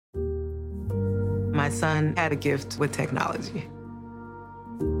My son had a gift with technology.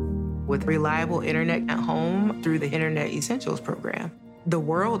 With reliable internet at home through the Internet Essentials program, the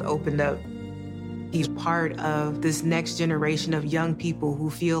world opened up. He's part of this next generation of young people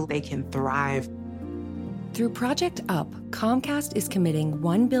who feel they can thrive. Through Project UP, Comcast is committing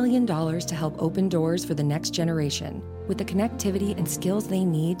 $1 billion to help open doors for the next generation with the connectivity and skills they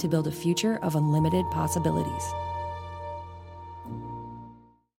need to build a future of unlimited possibilities.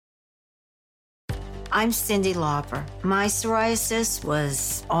 I'm Cyndi Lauper. My psoriasis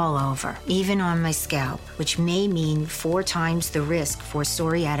was all over, even on my scalp, which may mean 4 times the risk for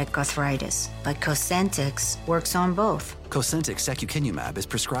psoriatic arthritis. But Cosentyx works on both. Cosentyx secukinumab is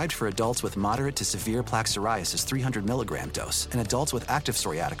prescribed for adults with moderate to severe plaque psoriasis 300 milligram dose and adults with active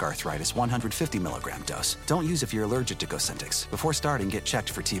psoriatic arthritis 150 milligram dose. Don't use if you're allergic to Cosentyx. Before starting, get checked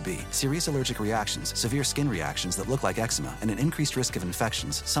for TB. Serious allergic reactions, severe skin reactions that look like eczema, and an increased risk of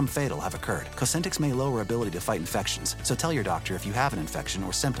infections, some fatal, have occurred. Cosentyx may lower ability to fight infections, so tell your doctor if you have an infection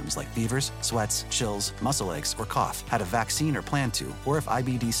or symptoms like fevers, sweats, chills, muscle aches, or cough, had a vaccine or plan to, or if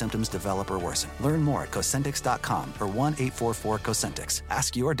IBD symptoms develop or worsen. Learn more at Cosentyx.com or 1-844-COSENTYX.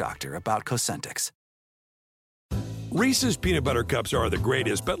 Ask your doctor about Cosentyx. Reese's peanut butter cups are the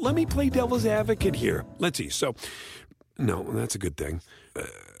greatest, but let me play devil's advocate here. Let's see. So, no, that's a good thing.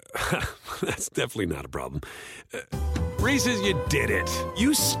 That's definitely not a problem. Reese's, you did it.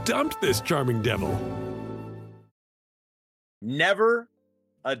 You stumped this charming devil. Never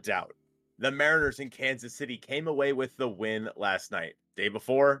a doubt. The Mariners in Kansas City came away with the win last night. Day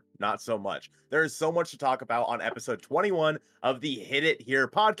before, not so much. There is so much to talk about on episode 21 of the Hit It Here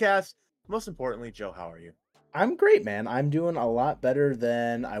podcast. Most importantly, Joe, how are you? I'm great, man. I'm doing a lot better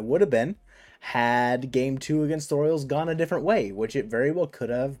than I would have been had game 2 against the Royals gone a different way, which it very well could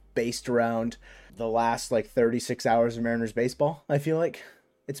have, based around the last 36 hours of Mariners baseball. I feel like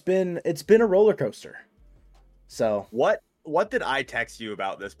it's been a roller coaster. So what did I text you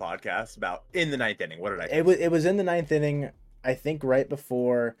about this podcast about in the 9th inning? What did I text you? It was in the 9th inning, I think right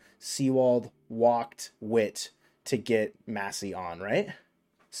before Sewald walked Witt to get Massey on, right?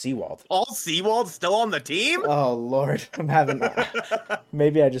 Sewald. All Sewald's still on the team? Oh, Lord. I'm having...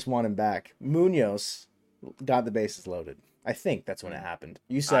 Maybe I just want him back. Munoz got the bases loaded. I think that's when it happened.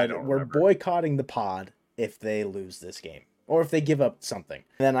 You said, we're boycotting the pod if they lose this game. Or if they give up something.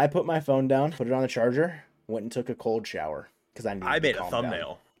 And then I put my phone down, put it on the charger, went and took a cold shower. Because I made a thumbnail.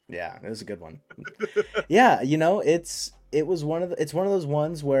 Down. Yeah, it was a good one. Yeah, it's one of those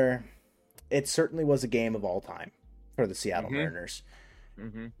ones where it certainly was a game of all time for the Seattle Mariners.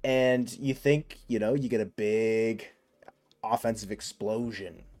 Mm-hmm. And you think, you get a big offensive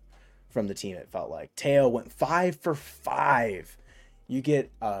explosion from the team, it felt like. Teo went 5 for 5. You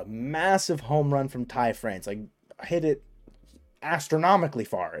get a massive home run from Ty France, hit it astronomically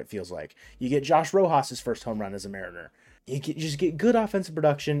far, it feels like. You get Josh Rojas' first home run as a Mariner. You just get good offensive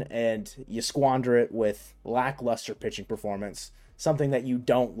production, and you squander it with lackluster pitching performance, something that you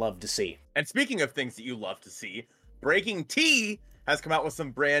don't love to see. And speaking of things that you love to see, Breaking Tea has come out with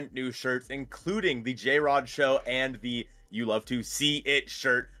some brand new shirts, including the J-Rod Show and the You Love to See It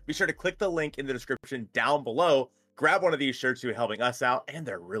shirt. Be sure to click the link in the description down below. Grab one of these shirts you're helping us out, and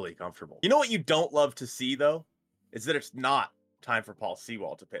they're really comfortable. You know what you don't love to see, though? Is that it's not time for Paul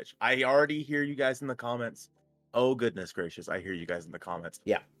Sewald to pitch. I already hear you guys in the comments. Oh, goodness gracious. I hear you guys in the comments.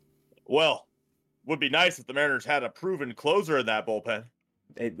 Yeah. Well, would be nice if the Mariners had a proven closer in that bullpen.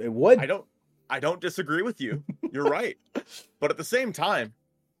 It would. I don't disagree with you. You're right. But at the same time,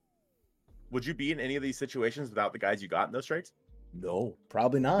 would you be in any of these situations without the guys you got in those trades? No.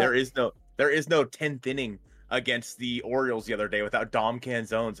 Probably not. There is no 10th inning against the Orioles the other day without Dom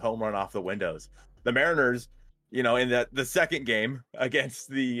Canzone's home run off the windows. The Mariners, in the second game against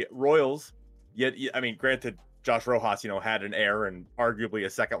the Royals, granted, Josh Rojas, had an error and arguably a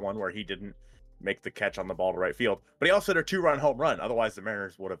second one where he didn't make the catch on the ball to right field. But he also had a 2-run home run. Otherwise, the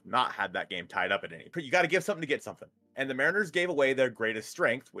Mariners would have not had that game tied up at any. But you got to give something to get something. And the Mariners gave away their greatest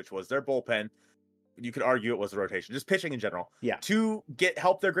strength, which was their bullpen. You could argue it was the rotation, just pitching in general. Yeah. To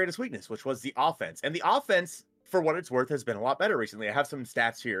help their greatest weakness, which was the offense. And the offense, for what it's worth, has been a lot better recently. I have some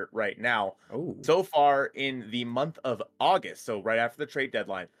stats here right now. Ooh. So far in the month of August, so right after the trade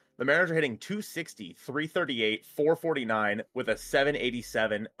deadline, the Mariners are hitting 260, 338, 449 with a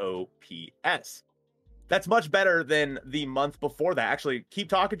 787 OPS. That's much better than the month before that. Actually, keep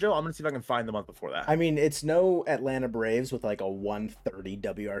talking, Joe. I'm going to see if I can find the month before that. It's no Atlanta Braves with a 130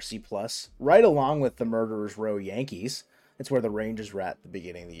 WRC plus, right along with the Murderers Row Yankees. It's where the Rangers were at the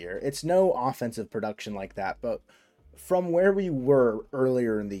beginning of the year. It's no offensive production like that, but from where we were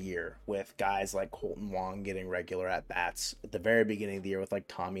earlier in the year with guys like Colton Wong getting regular at bats at the very beginning of the year with like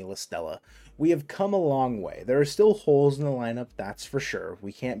Tommy La Stella, we have come a long way. There are still holes in the lineup, that's for sure.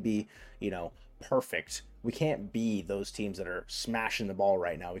 We can't be, perfect. We can't be those teams that are smashing the ball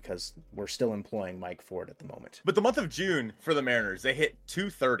right now because we're still employing Mike Ford at the moment. But the month of June for the Mariners, they hit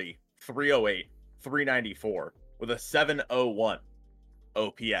 230, 308, 394 with a 701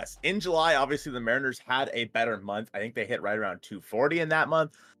 OPS. In July, obviously, the Mariners had a better month. I think they hit right around 240 in that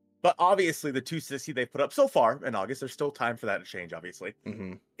month. But obviously, the 260 they put up so far in August, there's still time for that to change, obviously,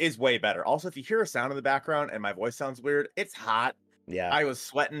 is way better. Also, if you hear a sound in the background and my voice sounds weird, it's hot. Yeah. I was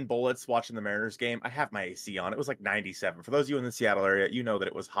sweating bullets watching the Mariners game. I have my AC on. It was like 97. For those of you in the Seattle area, you know that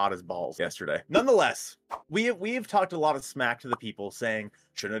it was hot as balls yesterday. Nonetheless, we have talked a lot of smack to the people saying,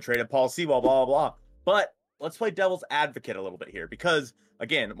 shouldn't have traded Paul Sewell, blah, blah, blah. But let's play devil's advocate a little bit here because,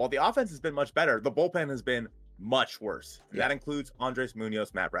 again, while the offense has been much better, the bullpen has been much worse. Yeah. That includes Andres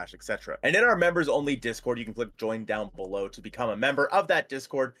Munoz, Matt Brash, etc. And in our members-only Discord, you can click join down below to become a member of that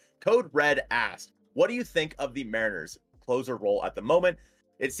Discord. Code RED asked, what do you think of the Mariners' closer role at the moment?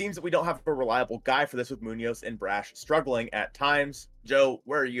 It seems that we don't have a reliable guy for this with Munoz and Brash struggling at times. Joe,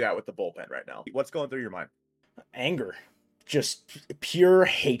 where are you at with the bullpen right now? What's going through your mind? Anger. Just pure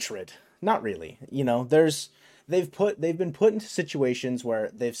hatred. Not really. They've been put into situations where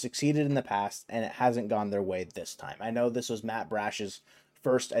they've succeeded in the past and it hasn't gone their way this time. I know this was Matt Brash's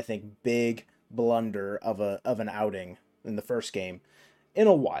first, I think, big blunder of an outing in the first game in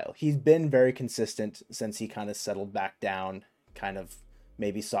a while. He's been very consistent since he kind of settled back down, kind of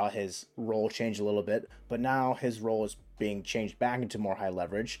maybe saw his role change a little bit, but now his role is being changed back into more high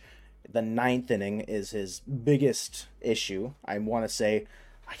leverage. The ninth inning is his biggest issue. I want to say,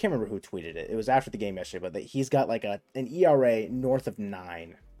 I can't remember who tweeted it. It was after the game yesterday, but he's got like an ERA north of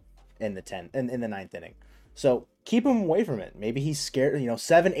 9 in the ninth inning. So keep him away from it. Maybe he's scared,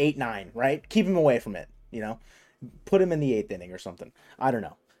 7, 8, 9, right? Keep him away from it, Put him in the 8th inning or something. I don't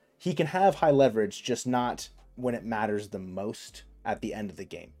know. He can have high leverage, just not when it matters the most at the end of the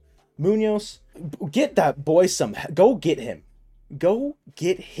game. Munoz, get that boy go get him. Go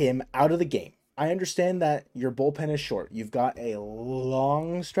get him out of the game. I understand that your bullpen is short. You've got a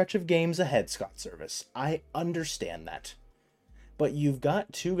long stretch of games ahead, Scott Service. I understand that. But you've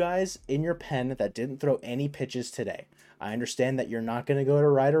got two guys in your pen that didn't throw any pitches today. I understand that you're not going to go to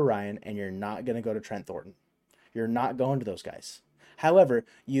Ryder Ryan and you're not going to go to Trent Thornton. You're not going to those guys. However,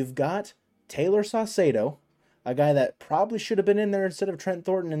 you've got Taylor Saucedo, a guy that probably should have been in there instead of Trent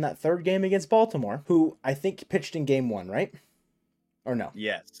Thornton in that third game against Baltimore, who I think pitched in game 1, right? Or no?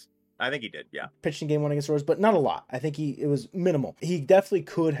 Yes. I think he did, yeah. Pitched in game 1 against Royals, but not a lot. I think it was minimal. He definitely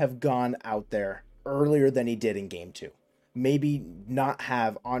could have gone out there earlier than he did in game 2. Maybe not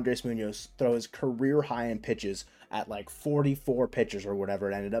have Andres Munoz throw his career high in pitches at like 44 pitches or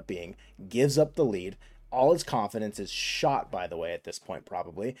whatever it ended up being, gives up the lead. All his confidence is shot, by the way, at this point,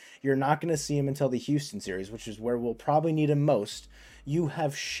 probably. You're not going to see him until the Houston series, which is where we'll probably need him most. You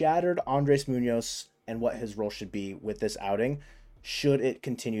have shattered Andres Munoz and what his role should be with this outing, should it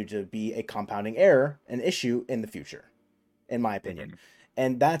continue to be a compounding error, an issue in the future, in my opinion. Mm-hmm.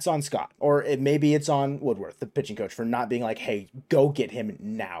 And that's on Scott. Or maybe it's on Woodworth, the pitching coach, for not being like, hey, go get him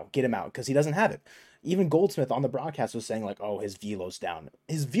now. Get him out, because he doesn't have it. Even Goldsmith on the broadcast was saying like, oh, his velo's down.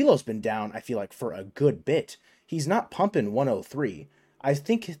 His velo's been down, I feel like, for a good bit. He's not pumping 103. I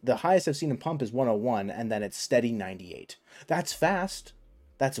think the highest I've seen him pump is 101, and then it's steady 98. That's fast.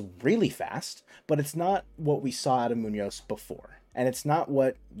 That's really fast. But it's not what we saw out of Munoz before. And it's not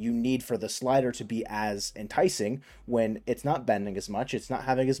what you need for the slider to be as enticing when it's not bending as much, it's not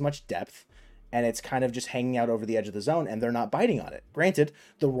having as much depth, and it's kind of just hanging out over the edge of the zone, and they're not biting on it. Granted,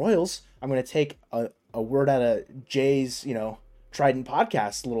 the Royals, I'm going to take a word out of Jay's, Trident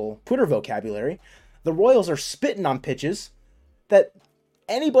podcast little Twitter vocabulary. The Royals are spitting on pitches that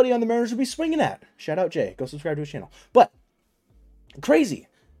anybody on the Mariners would be swinging at. Shout out Jay. Go subscribe to his channel. But crazy.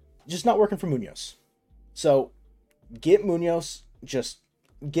 Just not working for Munoz. So get Munoz, just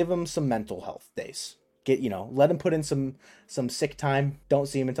give him some mental health days. Let him put in some sick time. Don't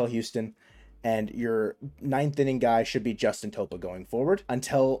see him until Houston. And your ninth inning guy should be Justin Topa going forward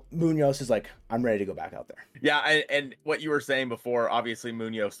until Munoz is like, I'm ready to go back out there. Yeah, and what you were saying before, obviously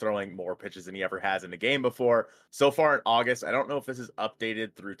Munoz throwing more pitches than he ever has in a game before. So far in August, I don't know if this is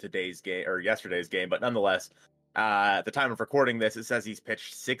updated through today's game or yesterday's game, but nonetheless, at the time of recording this, it says he's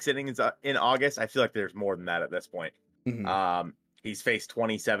pitched 6 innings in August. I feel like there's more than that at this point. Mm-hmm. He's faced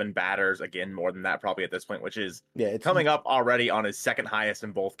 27 batters, again, more than that probably at this point, which is coming up already on his second highest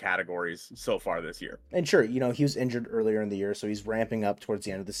in both categories so far this year. And sure, he was injured earlier in the year, so he's ramping up towards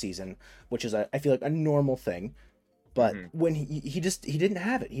the end of the season, which is, I feel like, a normal thing. But when he didn't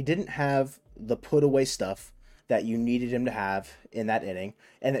have it. He didn't have the put away stuff that you needed him to have in that inning,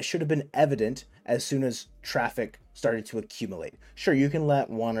 and that should have been evident as soon as traffic started to accumulate. Sure, you can let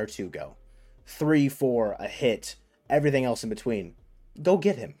 1 or 2 go. 3, 4, a hit, everything else in between. Go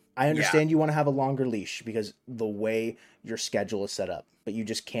get him. I understand you want to have a longer leash because the way your schedule is set up, but you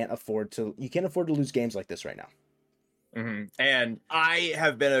just can't afford to lose games like this right now. And I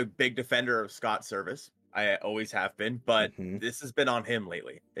have been a big defender of Scott Service. I always have been, but this has been on him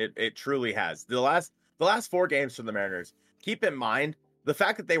lately. It truly has. The last 4 games for the Mariners, keep in mind the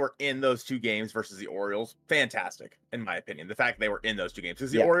fact that they were in those 2 games versus the Orioles, fantastic in my opinion. The fact that they were in those 2 games,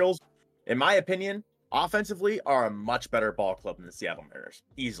 because the Orioles, in my opinion, offensively are a much better ball club than the Seattle Mariners,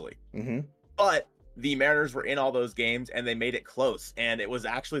 easily. But the Mariners were in all those games and they made it close. And it was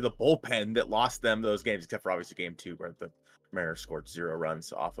actually the bullpen that lost them those games, except for obviously game 2 where the Mariners scored 0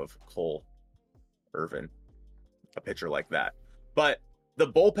 runs off of Cole Irvin, a pitcher like that. But the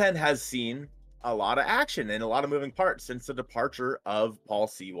bullpen has seen a lot of action and a lot of moving parts since the departure of Paul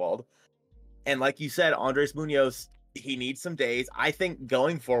Sewald. And like you said, Andres Munoz, he needs some days. I think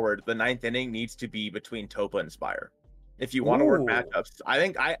going forward, the 9th inning needs to be between Topa and Spire. If you want to work matchups, I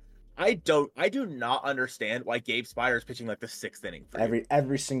think I do not understand why Gabe Spire is pitching like the 6th inning for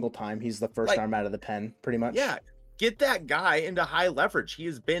every single time. He's the first arm out of the pen, pretty much. Yeah, get that guy into high leverage. He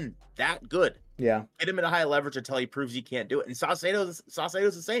has been that good. Yeah, get him into high leverage until he proves he can't do it. And Saucedo's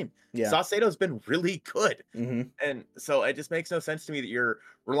the same. Yeah, Saucedo's been really good, and so it just makes no sense to me that you're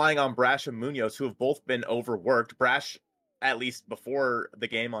relying on Brash and Munoz, who have both been overworked. Brash, at least before the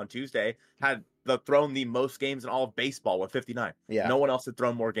game on Tuesday, had thrown the most games in all of baseball with 59. Yeah, no one else had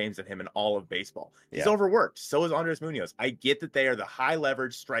thrown more games than him in all of baseball. He's overworked. So is Andres Munoz. I get that they are the high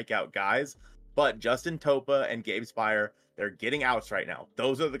leverage strikeout guys, but Justin Topa and Gabe Spire, they're getting outs right now.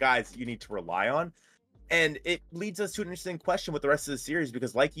 Those are the guys you need to rely on. And it leads us to an interesting question with the rest of the series,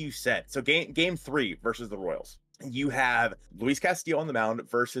 because like you said, so game 3 versus the Royals, you have Luis Castillo on the mound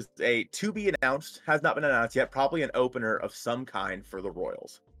versus a to be announced, has not been announced yet, probably an opener of some kind for the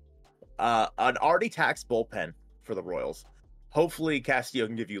Royals. An already taxed bullpen for the Royals. Hopefully Castillo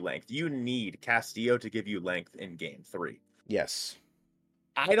can give you length. You need Castillo to give you length in game 3. Yes.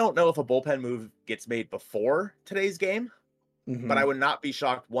 I don't know if a bullpen move gets made before today's game, but I would not be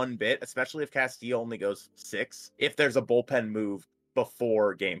shocked one bit, especially if Castillo only goes 6, if there's a bullpen move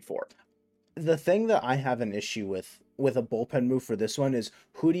before game 4. The thing that I have an issue with a bullpen move for this one is,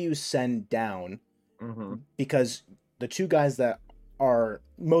 who do you send down? Because the 2 guys that are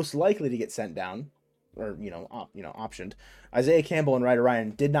most likely to get sent down, or optioned, Isaiah Campbell and Ryder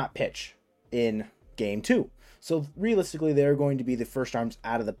Ryan, did not pitch in game 2. So realistically, they're going to be the first arms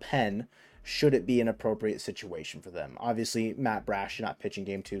out of the pen should it be an appropriate situation for them. Obviously, Matt Brash not pitching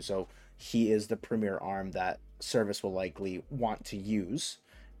game 2, so he is the premier arm that Service will likely want to use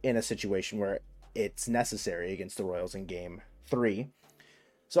in a situation where it's necessary against the Royals in game 3.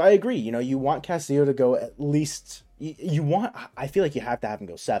 So I agree. You want Castillo to go at least. I feel like you have to have him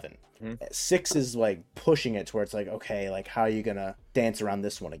go 7. 6 is like pushing it to where it's like, okay, like how are you gonna dance around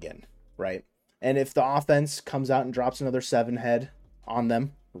this one again, right? And if the offense comes out and drops another 7 head on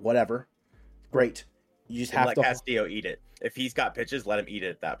them, whatever, great. You just have let to Castillo eat it. If he's got pitches, let him eat it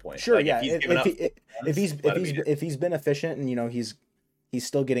at that point. Sure, yeah. If he's been efficient and he's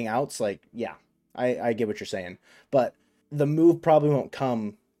still getting outs, like I get what you're saying. But the move probably won't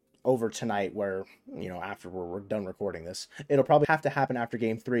come over tonight, where after we're done recording this. It'll probably have to happen after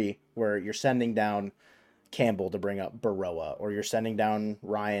game 3, where you're sending down Campbell to bring up Baroa, or you're sending down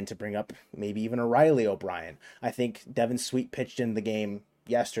Ryan to bring up maybe even a Riley O'Brien. I think Devin Sweet pitched in the game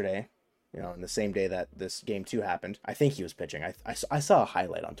yesterday, in the same day that this game 2 happened. I think he was pitching. I saw a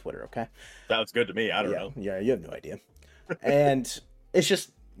highlight on Twitter, okay? Sounds good to me. I don't know. Yeah, you have no idea. And it's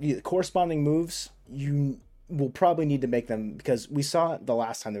just corresponding moves, you will probably need to make them, because we saw the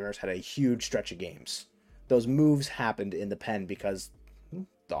last time the Mariners had a huge stretch of games. Those moves happened in the pen because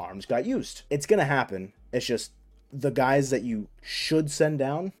the arms got used. It's going to happen. It's just the guys that you should send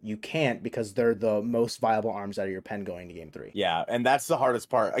down, you can't, because they're the most viable arms out of your pen going to game 3. Yeah, and that's the hardest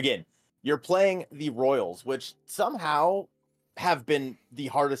part. Again, you're playing the Royals, which somehow have been the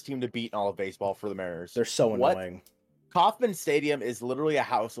hardest team to beat in all of baseball for the Mariners. They're so annoying. Kauffman Stadium is literally a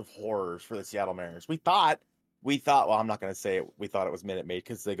house of horrors for the Seattle Mariners. We thought, well, I'm not going to say it. We thought it was Minute Maid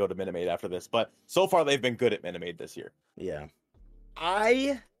because they go to Minute Maid after this, but so far they've been good at Minute Maid this year. Yeah.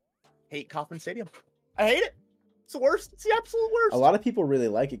 I hate Kauffman Stadium. I hate it. It's the worst. It's the absolute worst. A lot of people really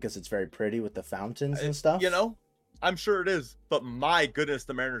like it because it's very pretty with the fountains and stuff. I'm sure it is, but my goodness,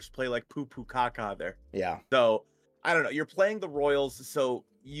 the Mariners play like poo-poo caca there. Yeah. So, I don't know. You're playing the Royals, so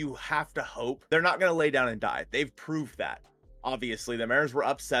you have to hope they're not going to lay down and die. They've proved that. Obviously, the Mariners were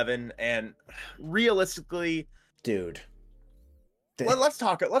up 7, and realistically, dude, let's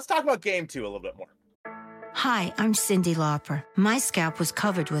talk about game 2 a little bit more. Hi, I'm Cyndi Lauper. My scalp was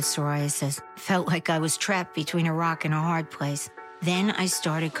covered with psoriasis. Felt like I was trapped between a rock and a hard place. Then I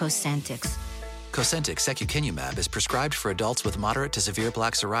started Cosentyx. Cosentyx secukinumab is prescribed for adults with moderate to severe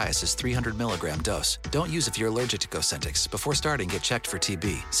plaque psoriasis 300 milligram dose. Don't use if you're allergic to Cosentyx. Before starting, get checked for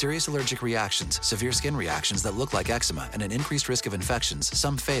TB, serious allergic reactions, severe skin reactions that look like eczema, and an increased risk of infections,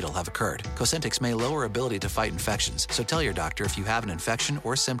 some fatal, have occurred. Cosentyx may lower ability to fight infections, so tell your doctor if you have an infection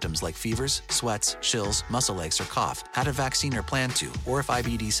or symptoms like fevers, sweats, chills, muscle aches, or cough, had a vaccine or plan to, or if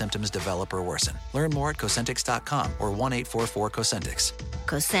IBD symptoms develop or worsen. Learn more at Cosentyx.com or 1-844-COSENTYX.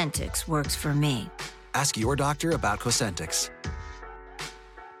 Cosentyx works for me. Ask your doctor about Cosentyx.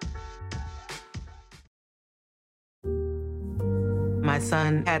 My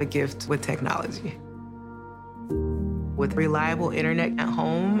son had a gift with technology. With reliable internet at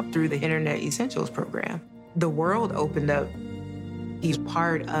home through the Internet Essentials program, the world opened up. He's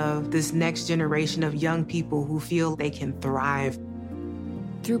part of this next generation of young people who feel they can thrive.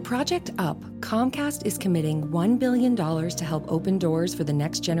 Through Project UP, Comcast is committing $1 billion to help open doors for the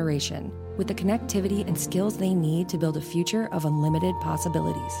next generation with the connectivity and skills they need to build a future of unlimited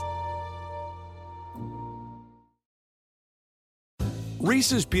possibilities.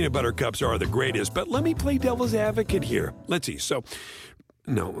 Reese's peanut butter cups are the greatest, but let me play devil's advocate here. Let's see. So,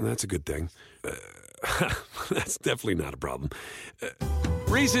 no, that's a good thing. That's definitely not a problem.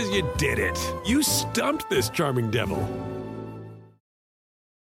 Reese's, you did it. You stumped this charming devil.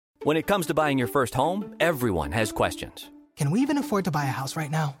 When it comes to buying your first home, everyone has questions. Can we even afford to buy a house right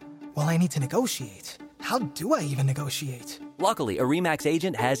now? Well, I need to negotiate. How do I even negotiate? Luckily, a RE/MAX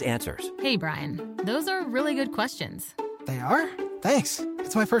agent has answers. Hey, Brian, those are really good questions. They are? Thanks.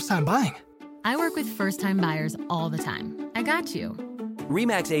 It's my first time buying. I work with first-time buyers all the time. I got you.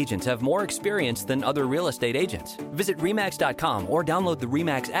 RE/MAX agents have more experience than other real estate agents. Visit RE/MAX.com or download the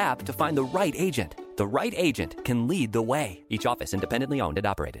RE/MAX app to find the right agent. The right agent can lead the way. Each office independently owned and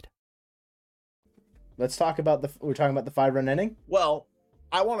operated. Let's talk about we're talking about the 5-run inning. Well,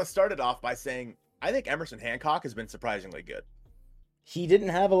 I want to start it off by saying I think Emerson Hancock has been surprisingly good. He didn't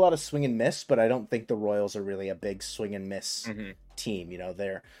have a lot of swing and miss, but I don't think the Royals are really a big swing and miss team. You know,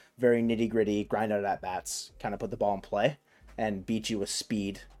 they're very nitty gritty, grind out at bats, kind of put the ball in play and beat you with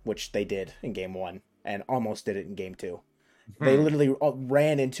speed, which they did in game 1 and almost did it in game 2. They literally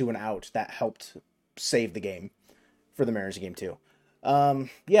ran into an out that helped save the game for the Mariners in game 2.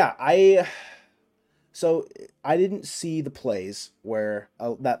 So I didn't see the plays where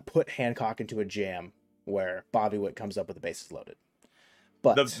that put Hancock into a jam where Bobby Witt comes up with the bases loaded.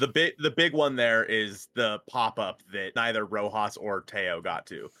 But the big one there is the pop up that neither Rojas or Teo got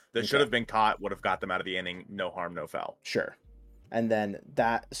to. That should have been caught, would have got them out of the inning. No harm, no foul. Sure. And then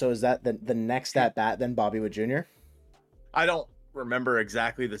is that the next at bat then Bobby Witt Jr.? I don't remember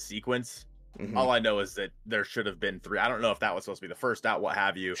exactly the sequence. All I know is that there should have been 3. I don't know if that was supposed to be the first out, what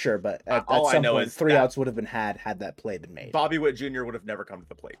have you. Sure, but at some point, 3 outs would have been had that play been made. Bobby Witt Jr. would have never come to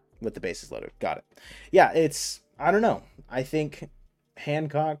the plate. With the bases loaded. Got it. Yeah, I don't know. I think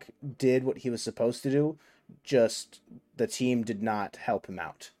Hancock did what he was supposed to do, just the team did not help him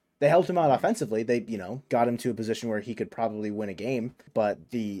out. They helped him out offensively. They, got him to a position where he could probably win a game,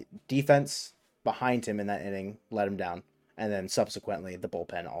 but the defense behind him in that inning let him down. And then subsequently, the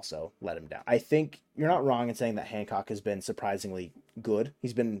bullpen also let him down. I think you're not wrong in saying that Hancock has been surprisingly good.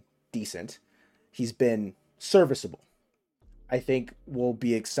 He's been decent. He's been serviceable. I think we'll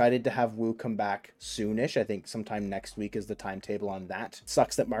be excited to have Wu come back soonish. I think sometime next week is the timetable on that.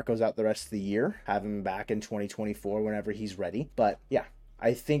 Sucks that Marco's out the rest of the year. Have him back in 2024 whenever he's ready. But yeah,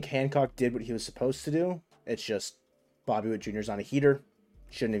 I think Hancock did what he was supposed to do. It's just Bobby Witt Jr.'s on a heater.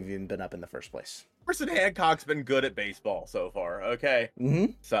 Shouldn't have even been up in the first place. Emerson Hancock's been good at baseball so far. Okay.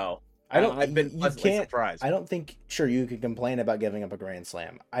 So I've been pleasantly surprised. I don't think, sure, you could complain about giving up a grand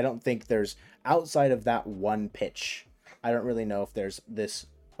slam. I don't think there's, outside of that one pitch, I don't really know if there's this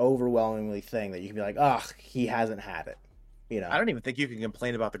overwhelmingly thing that you can be like, he hasn't had it. I don't even think you can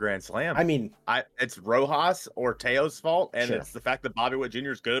complain about the grand slam. I mean, it's Rojas or Teo's fault, and it's the fact that Bobby Witt Jr.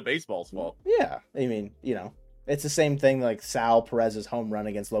 is good at baseball's fault. Yeah. I mean, it's the same thing like Sal Perez's home run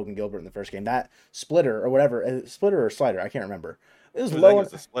against Logan Gilbert in the first game. That splitter or whatever, splitter or slider, I can't remember. It was low. It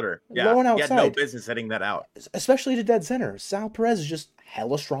was a splitter. Yeah. Low and outside. He had no business hitting that out. Especially to dead center. Sal Perez is just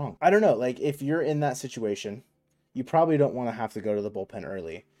hella strong. I don't know. Like, if you're in that situation, you probably don't want to have to go to the bullpen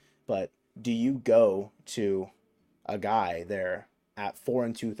early. But do you go to a guy there at 4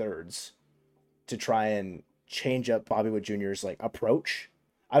 2/3 to try and change up Bobby Witt Jr.'s approach?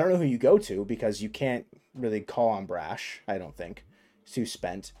 I don't know who you go to because you can't really call on Brash, I don't think. He's too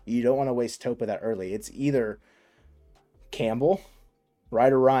spent. You don't want to waste Topa that early. It's either Campbell,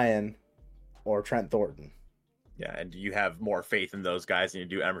 Ryder Ryan, or Trent Thornton. Yeah, and do you have more faith in those guys than you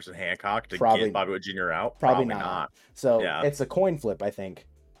do Emerson Hancock to Probably, get Bobby Wood Jr. out? Probably not. So it's a coin flip, I think,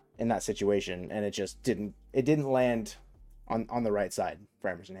 in that situation, and it just didn't land on the right side for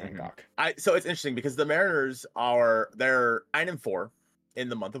Emerson Hancock. So it's interesting because the Mariners they're 9-4 in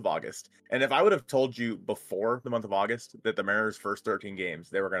the month of August. And if I would have told you before the month of August that the Mariners' first 13 games,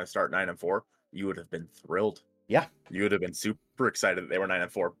 they were going to start 9-4, you would have been thrilled. Yeah. You would have been super excited that they were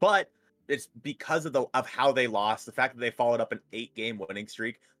 9-4. But it's because of how they lost, the fact that they followed up an 8-game winning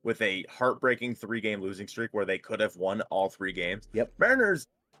streak with a heartbreaking 3-game losing streak where they could have won all 3 games. Yep. Mariners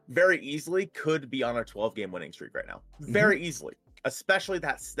very easily could be on a 12-game winning streak right now. Very easily. Especially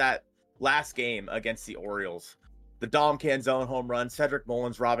that last game against the Orioles. The Dom Canzone home run, Cedric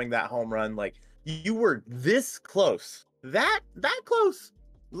Mullins robbing that home run. Like, you were this close, that close,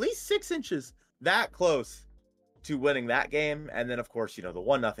 at least 6 inches, that close to winning that game. And then, of course, the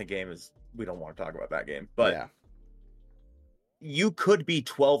 1-0 game is, we don't want to talk about that game. But yeah, you could be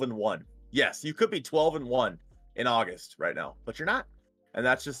 12-1. Yes, you could be 12-1 in August right now, but you're not. And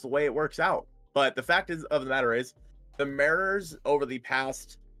that's just the way it works out. But the fact of the matter is, the Mariners over the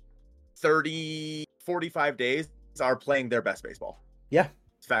past 45 days are playing their best baseball. Yeah.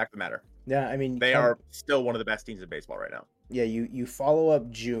 It's fact of the matter. Yeah, I mean, they are still one of the best teams in baseball right now. Yeah, you follow up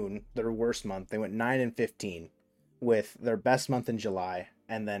June, their worst month. They went 9-15 with their best month in July,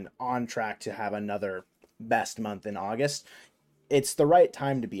 and then on track to have another best month in August. It's the right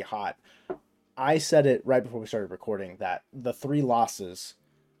time to be hot. I said it right before we started recording that the 3 losses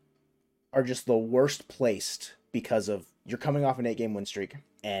are just the worst placed because of you're coming off an 8-game win streak,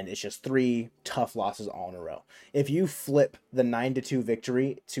 and it's just 3 tough losses all in a row. If you flip the 9-2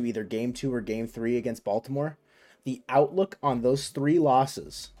 victory to either game 2 or game 3 against Baltimore, the outlook on those 3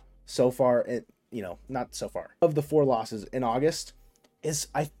 losses so far, not so far, of the 4 losses in August is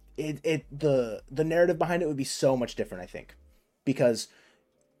the narrative behind it would be so much different, I think, because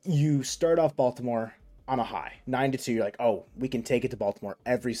you start off Baltimore on a high, 9-2. You're like, oh, we can take it to Baltimore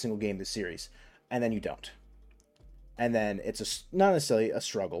every single game this series, and then you don't. And then it's not necessarily a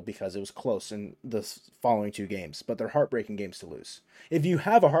struggle because it was close in the following 2 games, but they're heartbreaking games to lose. If you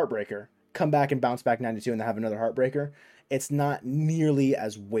have a heartbreaker, come back and bounce back 9-2 and then have another heartbreaker, it's not nearly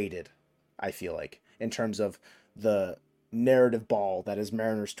as weighted, I feel like, in terms of the narrative ball that is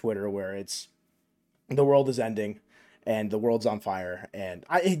Mariners Twitter, where it's the world is ending and the world's on fire. And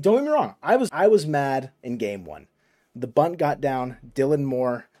don't get me wrong, I was mad in game 1. The bunt got down, Dylan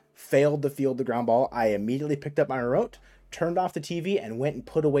Moore failed to field the ground ball. I immediately picked up my remote, turned off the TV, and went and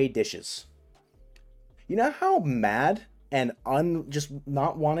put away dishes. You know how mad and just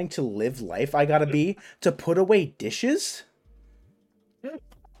not wanting to live life I gotta be to put away dishes?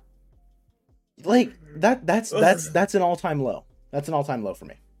 Like, that's an all-time low. That's an all-time low for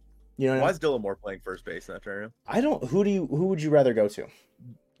me. You know, why is Dylan Moore playing first base in that scenario? Who would you rather go to?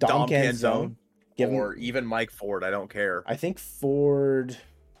 Dom Canzone? Or even Mike Ford, I don't care. I think Ford...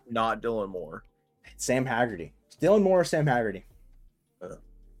 Not Dylan Moore. Sam Haggerty. Dylan Moore or Sam Haggerty?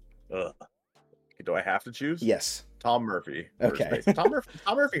 Do I have to choose? Yes. Tom Murphy. Okay. Tom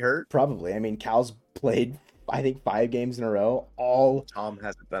Murphy hurt? Probably. I mean, Cal's played, I think, 5 games in a row. Tom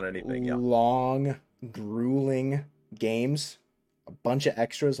hasn't done anything yet. Long, grueling games. A bunch of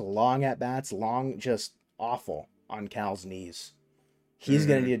extras, long at-bats, just awful on Cal's knees. He's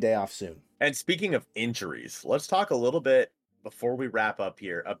going to need a day off soon. And speaking of injuries, let's talk a little bit before we wrap up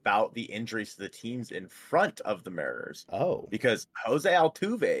here about the injuries to the teams in front of the Mariners. Oh. Because Jose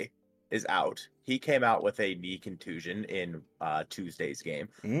Altuve is out. He came out with a knee contusion in Tuesday's game.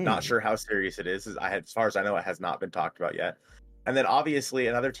 Not sure how serious it is. As far as I know, it has not been talked about yet. And then obviously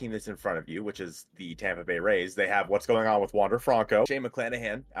another team that's in front of you, which is the Tampa Bay Rays. They have what's going on with Wander Franco. Shane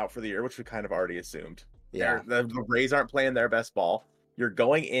McClanahan out for the year, which we kind of already assumed. Yeah. The Rays aren't playing their best ball. You're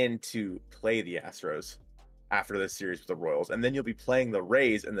going in to play the Astros after this series with the Royals, and then you'll be playing the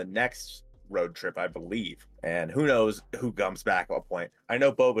Rays in the next road trip, I believe. And who knows who comes back at what point. I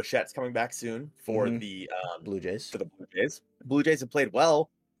know Bo Bichette's coming back soon for the Blue Jays. For the Blue Jays. Blue Jays have played well,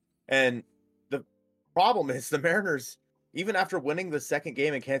 and the problem is the Mariners, even after winning the second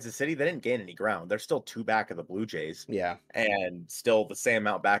game in Kansas City, they didn't gain any ground. They're still 2 back of the Blue Jays. Yeah. And still the same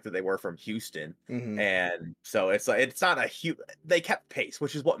amount back that they were from Houston. And so it's not a huge, they kept pace,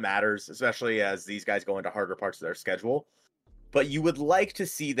 which is what matters, especially as these guys go into harder parts of their schedule. But you would like to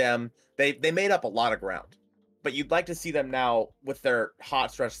see them, they made up a lot of ground, but you'd like to see them now with their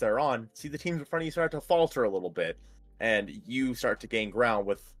hot stretch they're on, see the teams in front of you start to falter a little bit. and you start to gain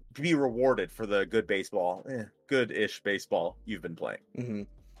ground be rewarded for the good-ish baseball you've been playing. Mm-hmm.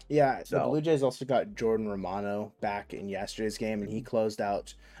 Yeah, so the Blue Jays also got Jordan Romano back in yesterday's game, and he closed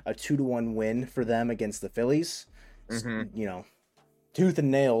out a 2-1 win for them against the Phillies. You know, tooth and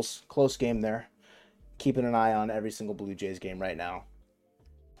nails, close game there. Keeping an eye on every single Blue Jays game right now.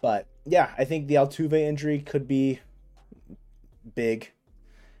 But yeah, I think the Altuve injury could be big.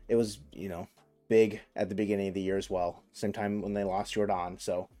 It was, big at the beginning of the year as well. Same time when they lost Jordan.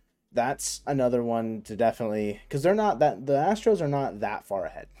 So that's another one to definitely, because the Astros are not that far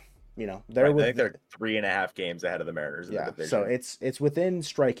ahead. They're I think they're 3.5 games ahead of the Mariners. In the division. So it's within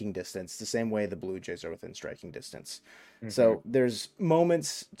striking distance, the same way the Blue Jays are within striking distance. So there's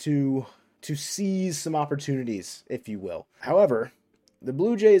moments to seize some opportunities, if you will. However, the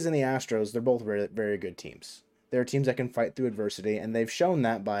Blue Jays and the Astros, they're both very, very good teams. They're teams that can fight through adversity, and they've shown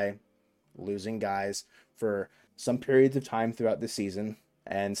that by losing guys for some periods of time throughout the season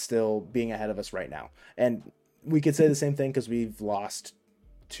and still being ahead of us right now. And we could say the same thing because we've lost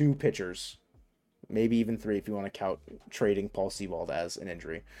 2 pitchers, maybe even 3 if you want to count trading Paul Sewald as an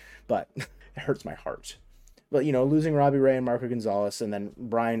injury. But it hurts my heart. But, losing Robbie Ray and Marco Gonzalez and then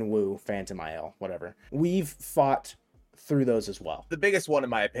Brian Wu, Phantom IL, whatever. We've fought through those as well. The biggest one, in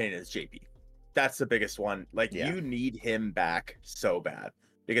my opinion, is JP. That's the biggest one. You need him back so bad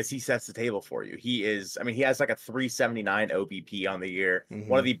because he sets the table for you. He has like a 379 OBP on the year,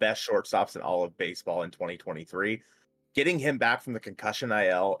 one of the best shortstops in all of baseball in 2023. Getting him back from the concussion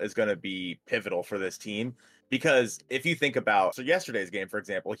IL is going to be pivotal for this team. Because if you think about, yesterday's game, for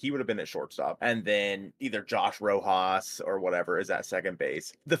example, he would have been at shortstop, and then either Josh Rojas or whatever is at second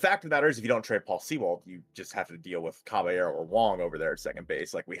base. The fact of the matter is, if you don't trade Paul Sewald, you just have to deal with Caballero or Wong over there at second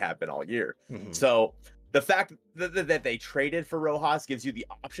base, like we have been all year. So the fact that they traded for Rojas gives you the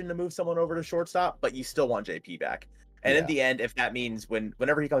option to move someone over to shortstop, but you still want JP back. And in the end, if that means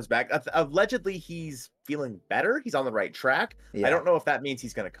whenever he comes back, allegedly he's feeling better, he's on the right track. I don't know if that means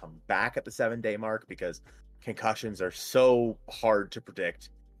he's going to come back at the 7-day mark because concussions are so hard to predict,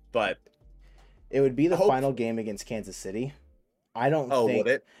 but it would be the final game against Kansas City. I don't think.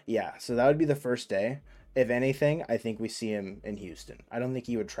 Would it? Yeah, so that would be the first day. If anything, I think we see him in Houston. I don't think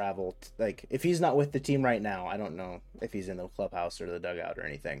he would travel. If he's not with the team right now, I don't know if he's in the clubhouse or the dugout or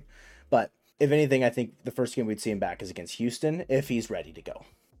anything. But if anything, I think the first game we'd see him back is against Houston if he's ready to go.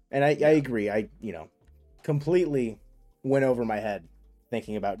 And I agree. I completely went over my head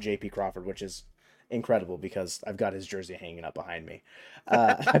thinking about JP Crawford, which is incredible because I've got his jersey hanging up behind me.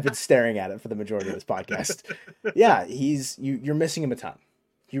 I've been staring at it for the majority of this podcast. Yeah, you're missing him a ton.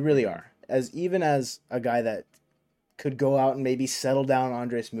 You really are. Even as a guy that could go out and maybe settle down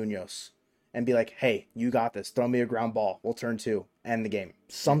Andres Munoz and be like, hey, you got this. Throw me a ground ball. We'll turn 2. End the game.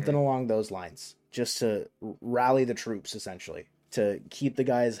 Something along those lines. Just to rally the troops, essentially. To keep the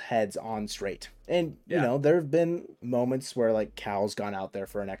guys' heads on straight. And, there have been moments where, Cal's gone out there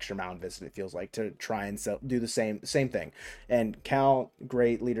for an extra mound visit, it feels like, to try and do the same thing. And Cal,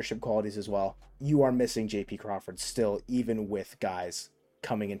 great leadership qualities as well. You are missing JP Crawford still, even with guys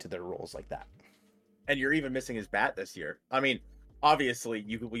coming into their roles like that. And you're even missing his bat this year. I mean, obviously,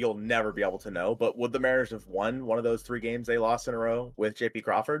 you'll never be able to know, but would the Mariners have won one of those 3 games they lost in a row with JP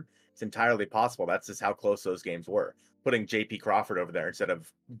Crawford? It's entirely possible. That's just how close those games were. Putting JP Crawford over there instead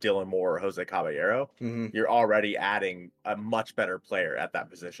of Dylan Moore or Jose Caballero, you're already adding a much better player at that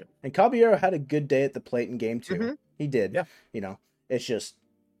position. And Caballero had a good day at the plate in game 2. He did. Yeah. It's just,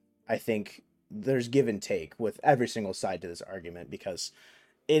 I think there's give and take with every single side to this argument because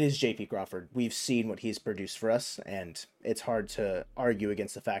it is JP Crawford. We've seen what he's produced for us, and it's hard to argue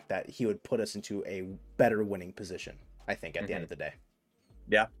against the fact that he would put us into a better winning position, I think, at the end of the day.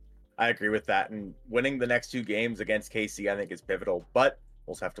 Yeah. I agree with that. And winning the next 2 games against KC, I think, is pivotal. But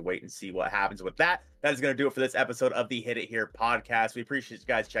we'll just have to wait and see what happens with that. That is going to do it for this episode of the Hit It Here podcast. We appreciate you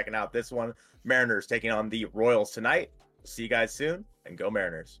guys checking out this one. Mariners taking on the Royals tonight. We'll see you guys soon, and go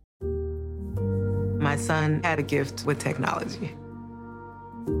Mariners. My son had a gift with technology.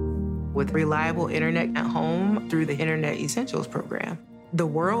 With reliable internet at home through the Internet Essentials program, the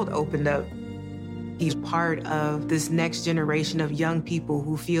world opened up. He's part of this next generation of young people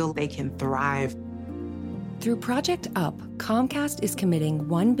who feel they can thrive. Through Project UP, Comcast is committing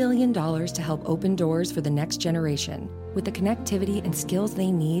 $1 billion to help open doors for the next generation with the connectivity and skills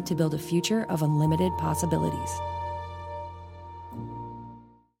they need to build a future of unlimited possibilities.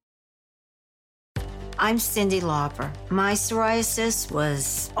 I'm Cyndi Lauper. My psoriasis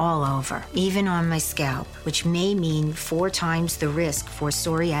was all over, even on my scalp, which may mean 4 times the risk for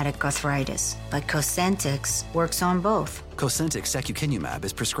psoriatic arthritis. But Cosentyx works on both. Cosentyx secukinumab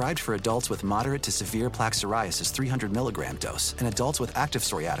is prescribed for adults with moderate to severe plaque psoriasis 300 milligram dose and adults with active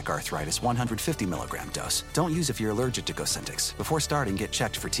psoriatic arthritis 150 milligram dose. Don't use if you're allergic to Cosentyx. Before starting, get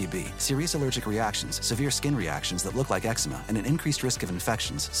checked for TB. Serious allergic reactions, severe skin reactions that look like eczema, and an increased risk of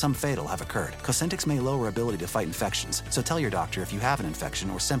infections, some fatal, have occurred. Cosentyx may lower ability to fight infections, so tell your doctor if you have an infection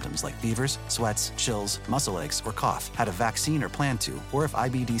or symptoms like fevers, sweats, chills, muscle aches, or cough, had a vaccine or plan to, or if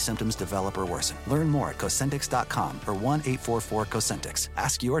IBD symptoms develop or worsen. Learn more at Cosentyx.com or 1-844-COSENTYX.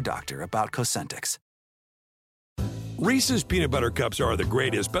 Ask your doctor about Cosentyx. Reese's peanut butter cups are the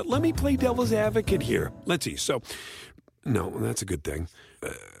greatest, but let me play devil's advocate here. Let's see. So, no, that's a good thing.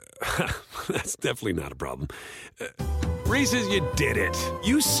 That's definitely not a problem. Reese's, you did it.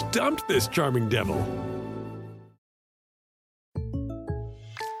 You stumped this charming devil.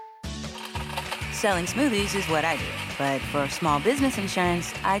 Selling smoothies is what I do. But for small business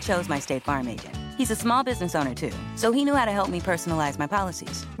insurance, I chose my State Farm agent. He's a small business owner, too, so he knew how to help me personalize my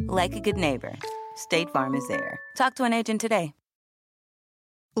policies. Like a good neighbor, State Farm is there. Talk to an agent today.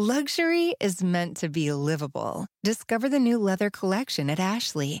 Luxury is meant to be livable. Discover the new leather collection at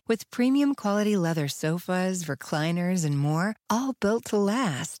Ashley with premium quality leather sofas, recliners, and more, all built to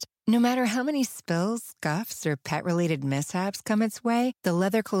last. No matter how many spills, scuffs, or pet-related mishaps come its way, the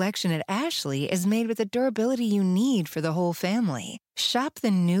leather collection at Ashley is made with the durability you need for the whole family. Shop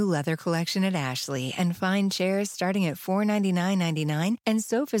the new leather collection at Ashley and find chairs starting at $499.99 and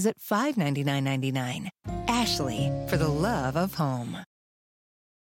sofas at $599.99. Ashley, for the love of home.